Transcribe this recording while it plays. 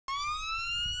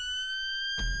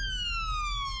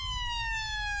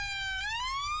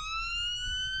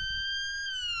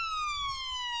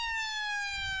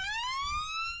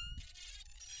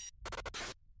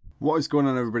What is going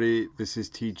on, everybody? This is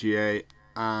TGA,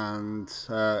 and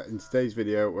in today's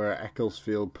video we're at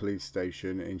Ecclesfield Police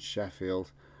Station in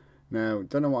Sheffield. Now,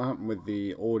 don't know what happened with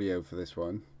the audio for this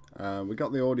one. We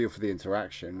got the audio for the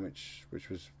interaction, which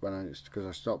was when because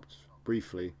I stopped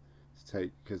briefly to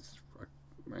take, because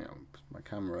my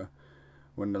camera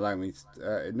wouldn't allow me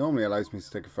to, it normally allows me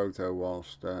to take a photo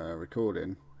whilst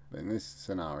recording, but in this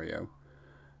scenario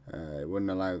it wouldn't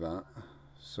allow that,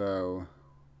 so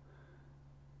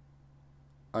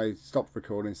I stopped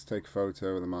recording to take a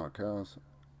photo of the marked cars,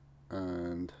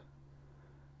 and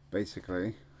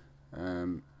basically,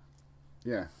 yeah,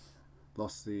 I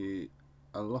lost the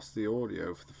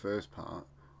audio for the first part,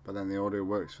 but then the audio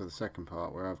works for the second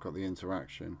part where I've got the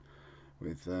interaction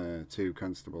with two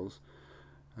constables.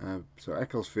 So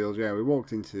Ecclesfield, yeah, we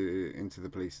walked into the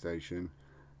police station.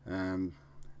 Yeah,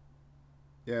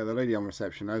 the lady on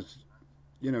reception, as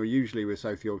you know, usually with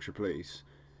South Yorkshire Police,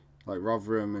 like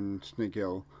Rotherham and Snig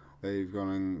Hill, they've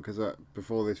gone in, because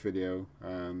before this video,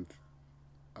 when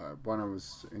I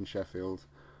was in Sheffield,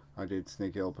 I did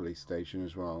Snig Hill Police Station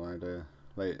as well. I had a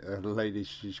lady,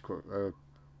 she was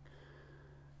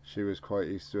quite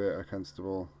used to it, a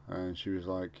constable, and she was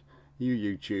like, "You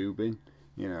YouTubing?"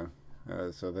 you know.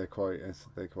 So they're quite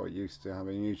used to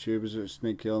having YouTubers at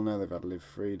Snig Hill now. They've had Live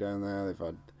Free down there. They've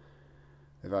had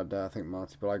I think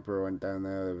Marty Blackburrow went down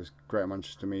there. There was Greater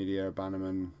Manchester Media.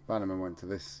 Bannerman went to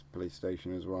this police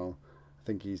station as well. I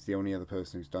think he's the only other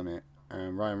person who's done it.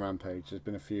 Ryan Rampage. There's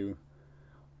been a few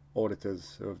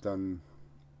auditors who have done.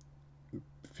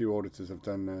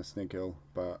 Snig Hill,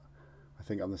 but I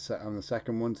think I'm the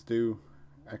second one to do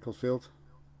Ecclesfield.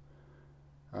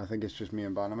 I think it's just me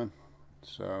and Bannerman.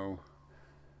 So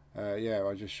yeah,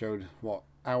 I just showed what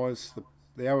hours.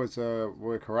 The hours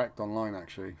were correct online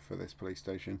actually for this police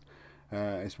station.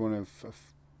 It's one of a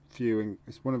few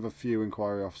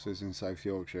inquiry officers in South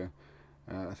Yorkshire.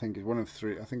 I think it's one of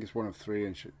three. Is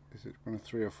it one of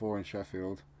 3 or 4 in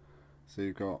Sheffield? So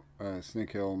you've got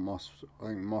Snig Hill, I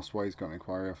think Mossway's got an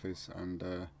inquiry office, and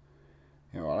you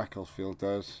know what Ecclesfield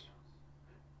does.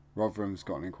 Rotherham's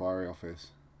got an inquiry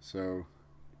office. So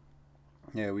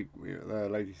yeah, the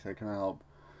lady said, "Can I help?"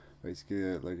 Basically,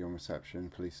 the lady on reception,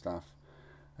 police staff,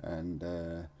 and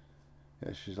yeah,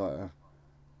 she's like,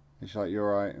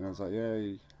 "You're right," and I was like,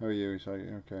 "Yeah, how are you?" She's like,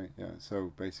 "Okay, yeah."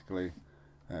 So basically,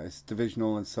 it's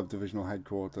divisional and subdivisional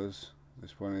headquarters.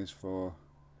 This one is for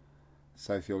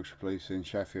South Yorkshire Police in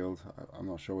Sheffield. I'm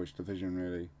not sure which division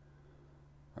really.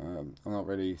 I'm not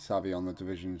really savvy on the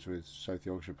divisions with South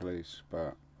Yorkshire Police,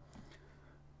 but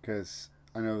because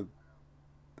I know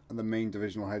the main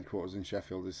divisional headquarters in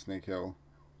Sheffield is Snig Hill,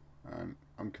 and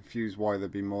I'm confused why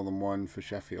there'd be more than one for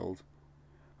Sheffield.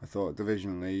 I thought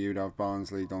divisionally you'd have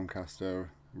Barnsley,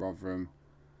 Doncaster, Rotherham,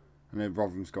 and then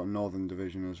Rotherham's got Northern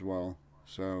Division as well,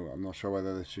 so I'm not sure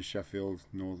whether this is Sheffield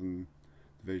Northern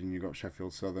Division, you've got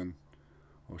Sheffield Southern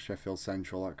or Sheffield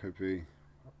Central. That could be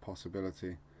a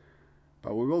possibility,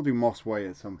 but we will do Moss Way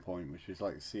at some point, which is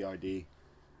like CID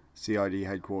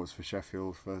headquarters for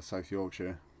Sheffield for South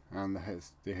Yorkshire, and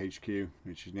the HQ,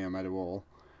 which is near Meadowall.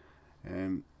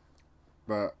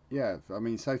 But yeah, I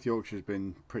mean, South Yorkshire's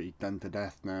been pretty done to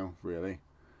death now, really,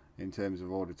 in terms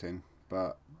of auditing.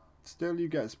 But still, you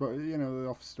get, you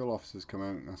know, still officers come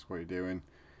out and ask what you're doing.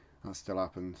 That still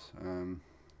happens. In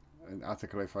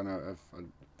Attercliffe, I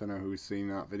don't know who's seen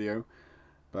that video,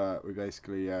 but we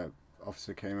basically,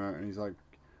 officer came out and he's like,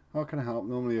 "How can I help?"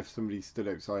 Normally, if somebody stood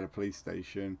outside a police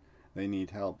station, they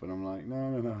need help, and I'm like,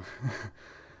 no.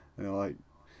 And they're like,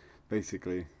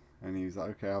 basically, and he's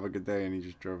like, "Okay, have a good day," and he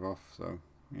just drove off. So,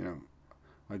 you know,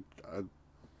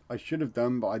 I should have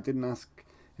done, but I didn't ask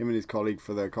him and his colleague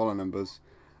for their collar numbers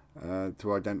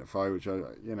to identify, which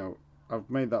I've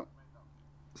made that.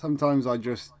 Sometimes I'm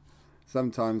just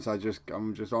on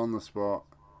the spot,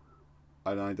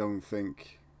 and I don't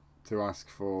think to ask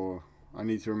for. I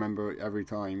need to remember every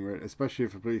time, especially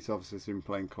if a police officer's in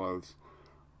plain clothes.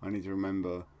 I need to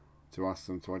remember to ask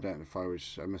them to identify,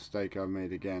 which is a mistake I've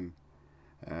made again.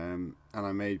 And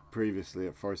I made previously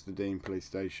at Forester Dean Police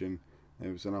Station.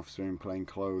 There was an officer in plain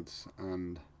clothes,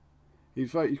 and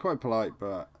he's quite polite,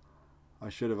 but I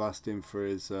should have asked him for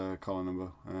his collar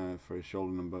number, for his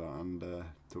shoulder number, and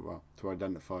to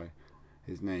identify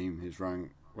his name, his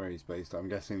rank, where he's based. I'm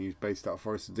guessing he's based out of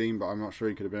Forester Dean, but I'm not sure.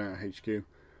 He could have been at HQ,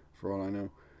 for all I know.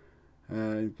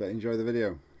 But enjoy the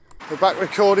video. We're back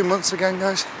recording once again,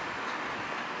 guys.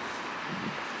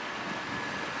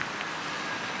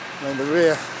 We're in the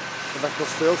rear of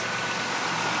Ecclesfield.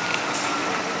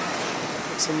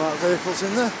 Got some marked vehicles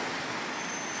in there.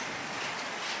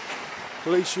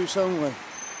 Police use only.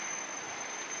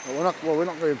 Well, we're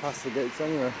not going past the gates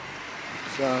anyway.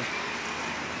 So,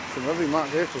 some lovely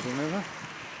marked vehicles in there.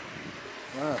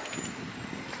 Wow,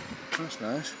 that's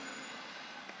nice.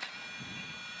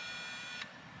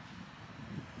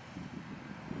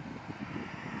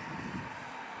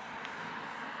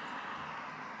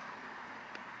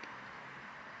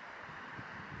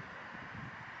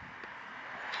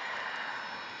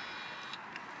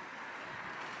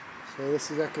 So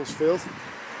this is Ecclesfield.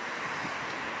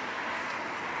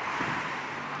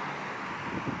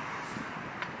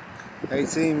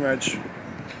 '18 reg.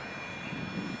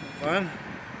 Fine.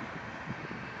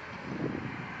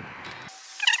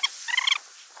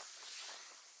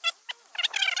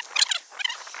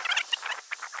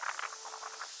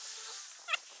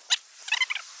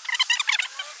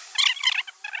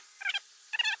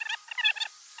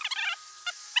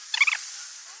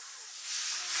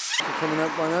 Coming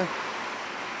out by now?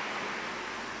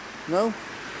 No?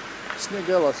 Snake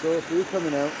girl I saw, for you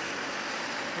coming out.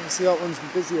 Obviously that one's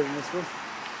busier than this one.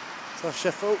 South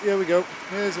Sheffield, here we go.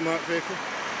 Here's a marked vehicle.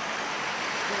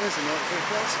 There's a marked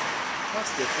vehicle.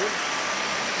 That's different.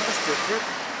 That's different.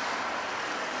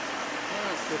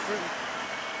 That's different.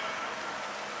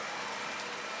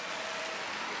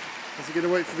 Is he going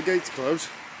to wait for the gate to close?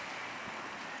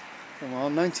 Come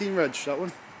on, 19 reg, that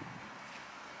one.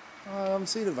 I haven't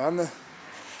seen a van there.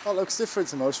 That looks different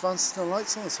to most vans. There's no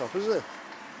lights on the top, is it?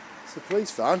 It's a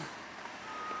police van.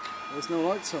 There's no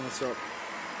lights on the top.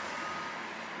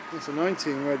 It's a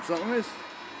 19 reg, that one is.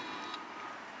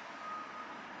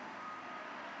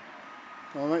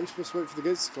 Oh mate, you're supposed to wait for the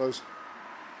gates to close.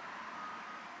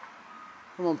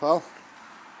 Come on pal.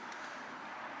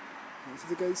 Wait for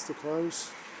the gates to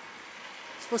close.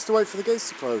 You're supposed to wait for the gates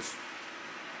to close.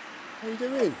 What are you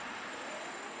doing?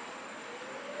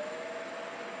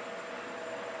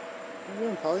 What are you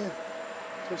doing, pal? You're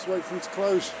supposed to wait for them to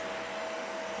close.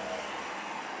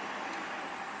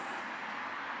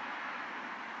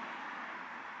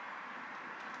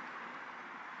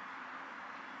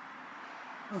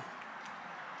 Oh.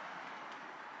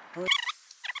 Oh.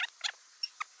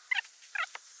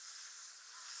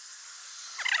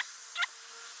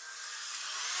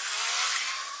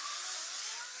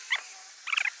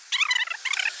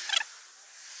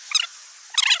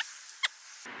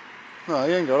 No,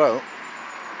 he ain't got out.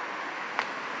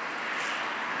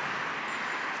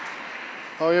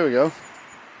 Oh, here we go.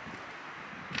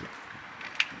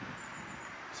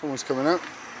 Someone's coming out.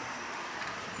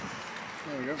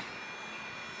 There we go.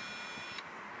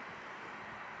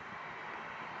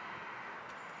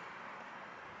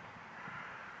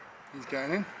 He's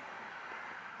getting in.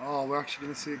 Oh, we're actually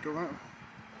going to see it go out.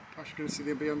 We're actually going to see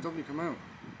the BMW come out.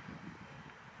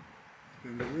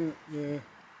 BMW, yeah.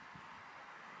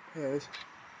 Yeah, it is.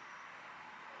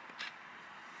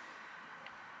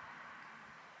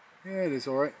 Yeah, it is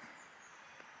alright.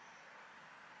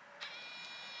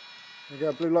 We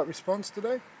got a blue light response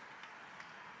today.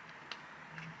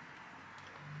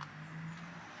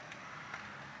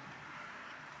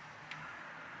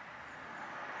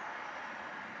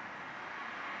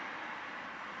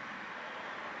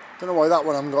 Don't know why that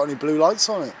one hasn't got any blue lights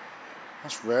on it.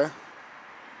 That's rare.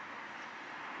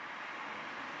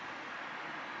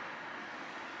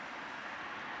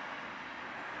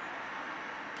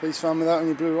 Police van without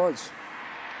any blue lights.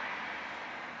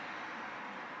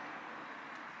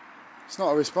 It's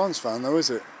not a response van though,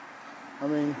 is it? I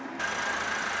mean,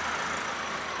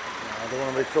 I don't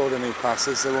want to record any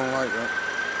passes, they won't like that.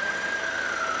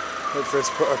 Wait for us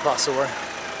to put our pass away.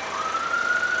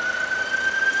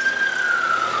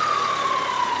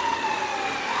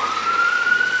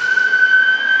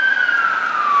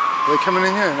 Are they coming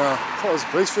in here? No, I thought it was a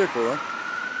police vehicle though.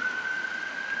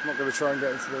 I'm not going to try and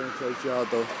get into the enclosed yard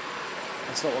though.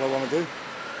 That's not what I want to do.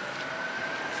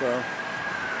 So,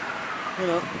 you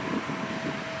know,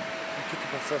 I'll kick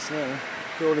up a fuss now.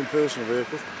 They're all in personal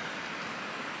vehicles.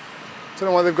 Don't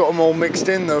know why they've got them all mixed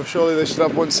in though. Surely they should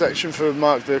have one section for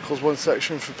marked vehicles, one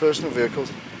section for personal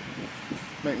vehicles.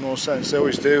 Make more sense. They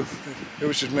always do. They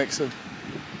always just mix them.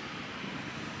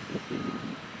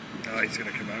 Oh, he's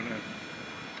going to come out now.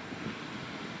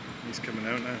 He's coming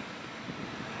out now.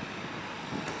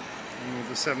 With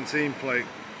the 17 plate.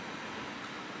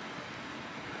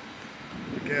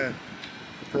 Again,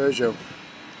 Peugeot.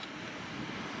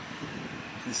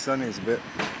 His son is a bit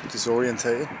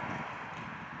disorientated.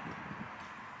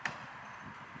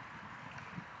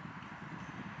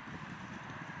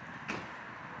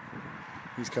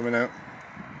 He's coming out.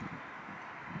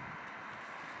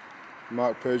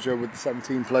 Marked Peugeot with the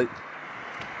 17 plate.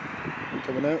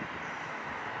 Coming out.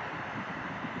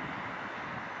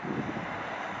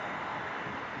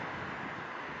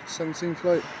 '17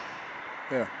 plate.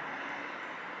 Yeah.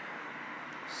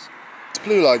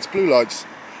 blue lights, blue lights.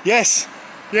 Yes,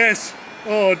 yes.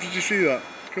 Oh, did you see that?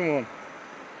 Come on,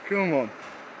 come on.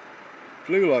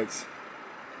 Blue lights,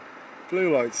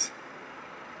 blue lights.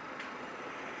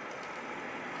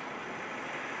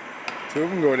 2 of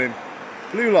them going in.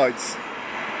 Blue lights.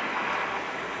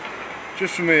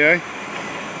 Just for me, eh?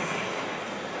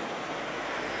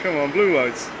 Come on, blue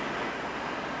lights.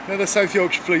 Another South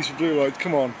Yorkshire Police with blue lights.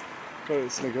 Come on. Got it,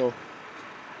 Sniggle.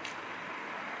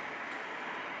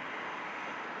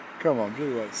 Come on,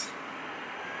 blue lights.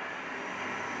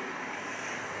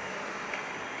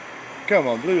 Come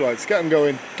on, blue lights. Get them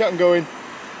going. Get them going.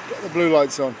 Get the blue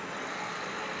lights on.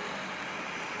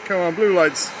 Come on, blue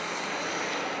lights.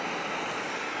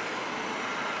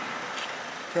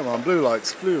 Come on, blue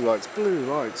lights, blue lights, blue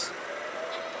lights.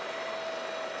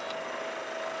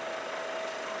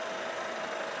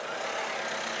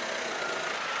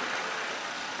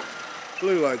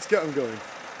 Blue lights, get them going.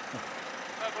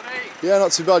 Yeah,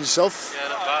 not too bad. Yourself? Yeah,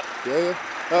 not bad. Yeah,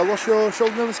 yeah. What's your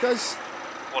shoulder numbers, guys?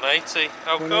 180.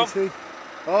 How 180. come?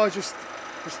 Oh, I just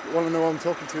want to know who I'm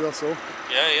talking to, that's all.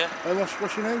 Yeah, yeah.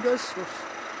 What's your name, guys?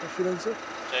 What's your name, sir?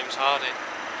 James Harding.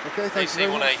 Okay, thank you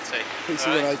very much. PC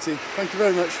 180. Thank you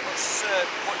very much.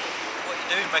 What are you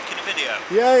doing, making a video?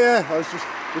 Yeah, yeah. I was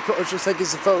just taking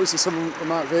some photos of some of the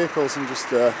marked vehicles and just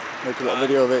make a little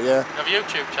video of it. Yeah. Have a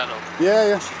YouTube channel? Yeah,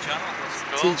 yeah. What's your channel?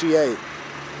 Cool. TGA.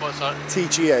 What's that?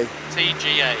 TGA.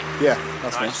 TGA. Yeah,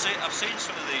 that's Right. me. I've seen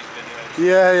some of these videos.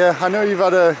 Yeah, yeah. I know you've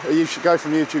had a guy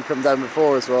from YouTube come down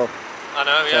before as well. I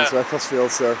know, yeah. Down to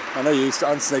Ecclesfield, so I know you used to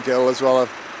and Snake Hill as well.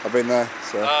 I've been there.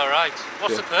 So. Oh, right.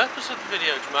 What's Yeah. the purpose of the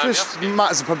video? Do you mind me Just asking?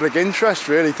 matters of public interest,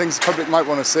 really. Things the public might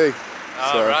want to see.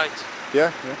 Oh, so, right.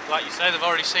 Yeah, yeah. Like you say, they've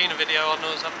already seen a video on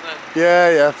us, haven't they?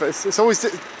 Yeah, yeah. But it's always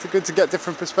good to get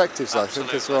different perspectives,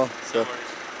 Absolutely. I think, as well. So. No worries.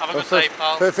 Have a good day,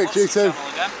 pal. Perfect, you What's the too. channel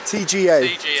again?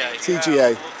 TGA. TGA.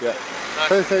 TGA. Yeah. Nice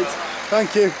Perfect. to meet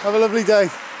Thank you. Have a lovely day.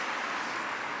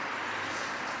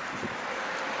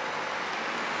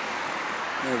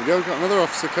 There we go. Got another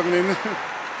officer coming in.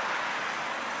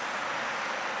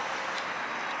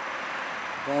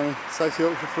 South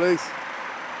Yorkshire Police.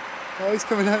 Oh, he's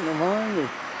coming out now, man.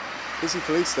 Busy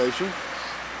police station.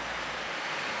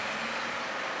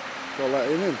 Gotta let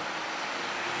him in.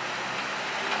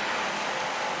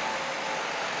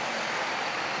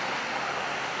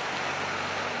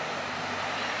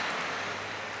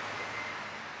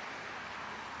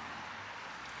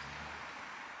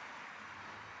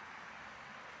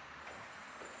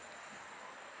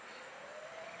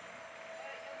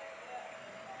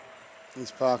 He's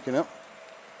parking up.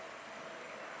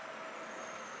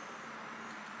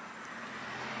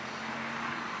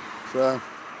 So,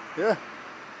 yeah,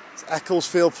 it's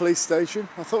Ecclesfield Police Station.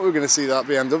 I thought we were going to see that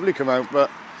BMW come out, but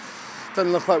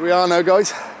doesn't look like we are now,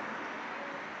 guys.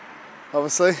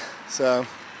 Obviously, so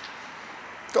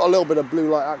got a little bit of blue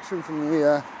light action from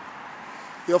the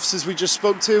officers we just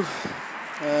spoke to.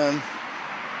 But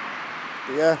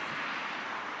yeah,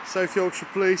 South Yorkshire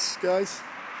Police, guys.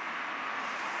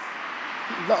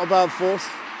 Not a bad force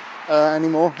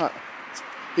anymore,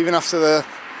 even after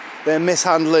their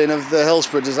mishandling of the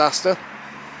Hillsborough disaster.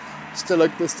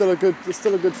 They're still a good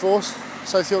force.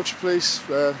 South Yorkshire Police,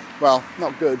 well,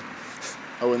 not good,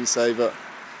 I wouldn't say, but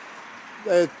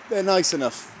they're nice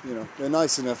enough. You know, they're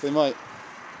nice enough. They might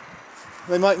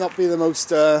not be the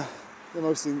most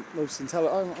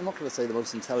intelligent. I'm not going to say the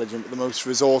most intelligent, but the most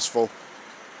resourceful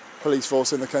police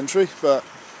force in the country, but.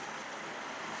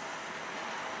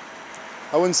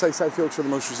 I wouldn't say South Yorkshire are the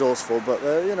most resourceful, but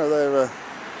they're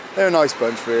a nice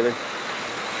bunch, really.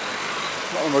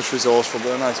 Not the most resourceful,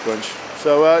 but a nice bunch.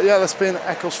 So yeah, that's been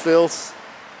Ecclesfield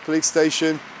Police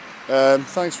Station.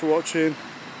 Thanks for watching,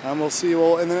 and we'll see you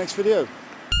all in the next video.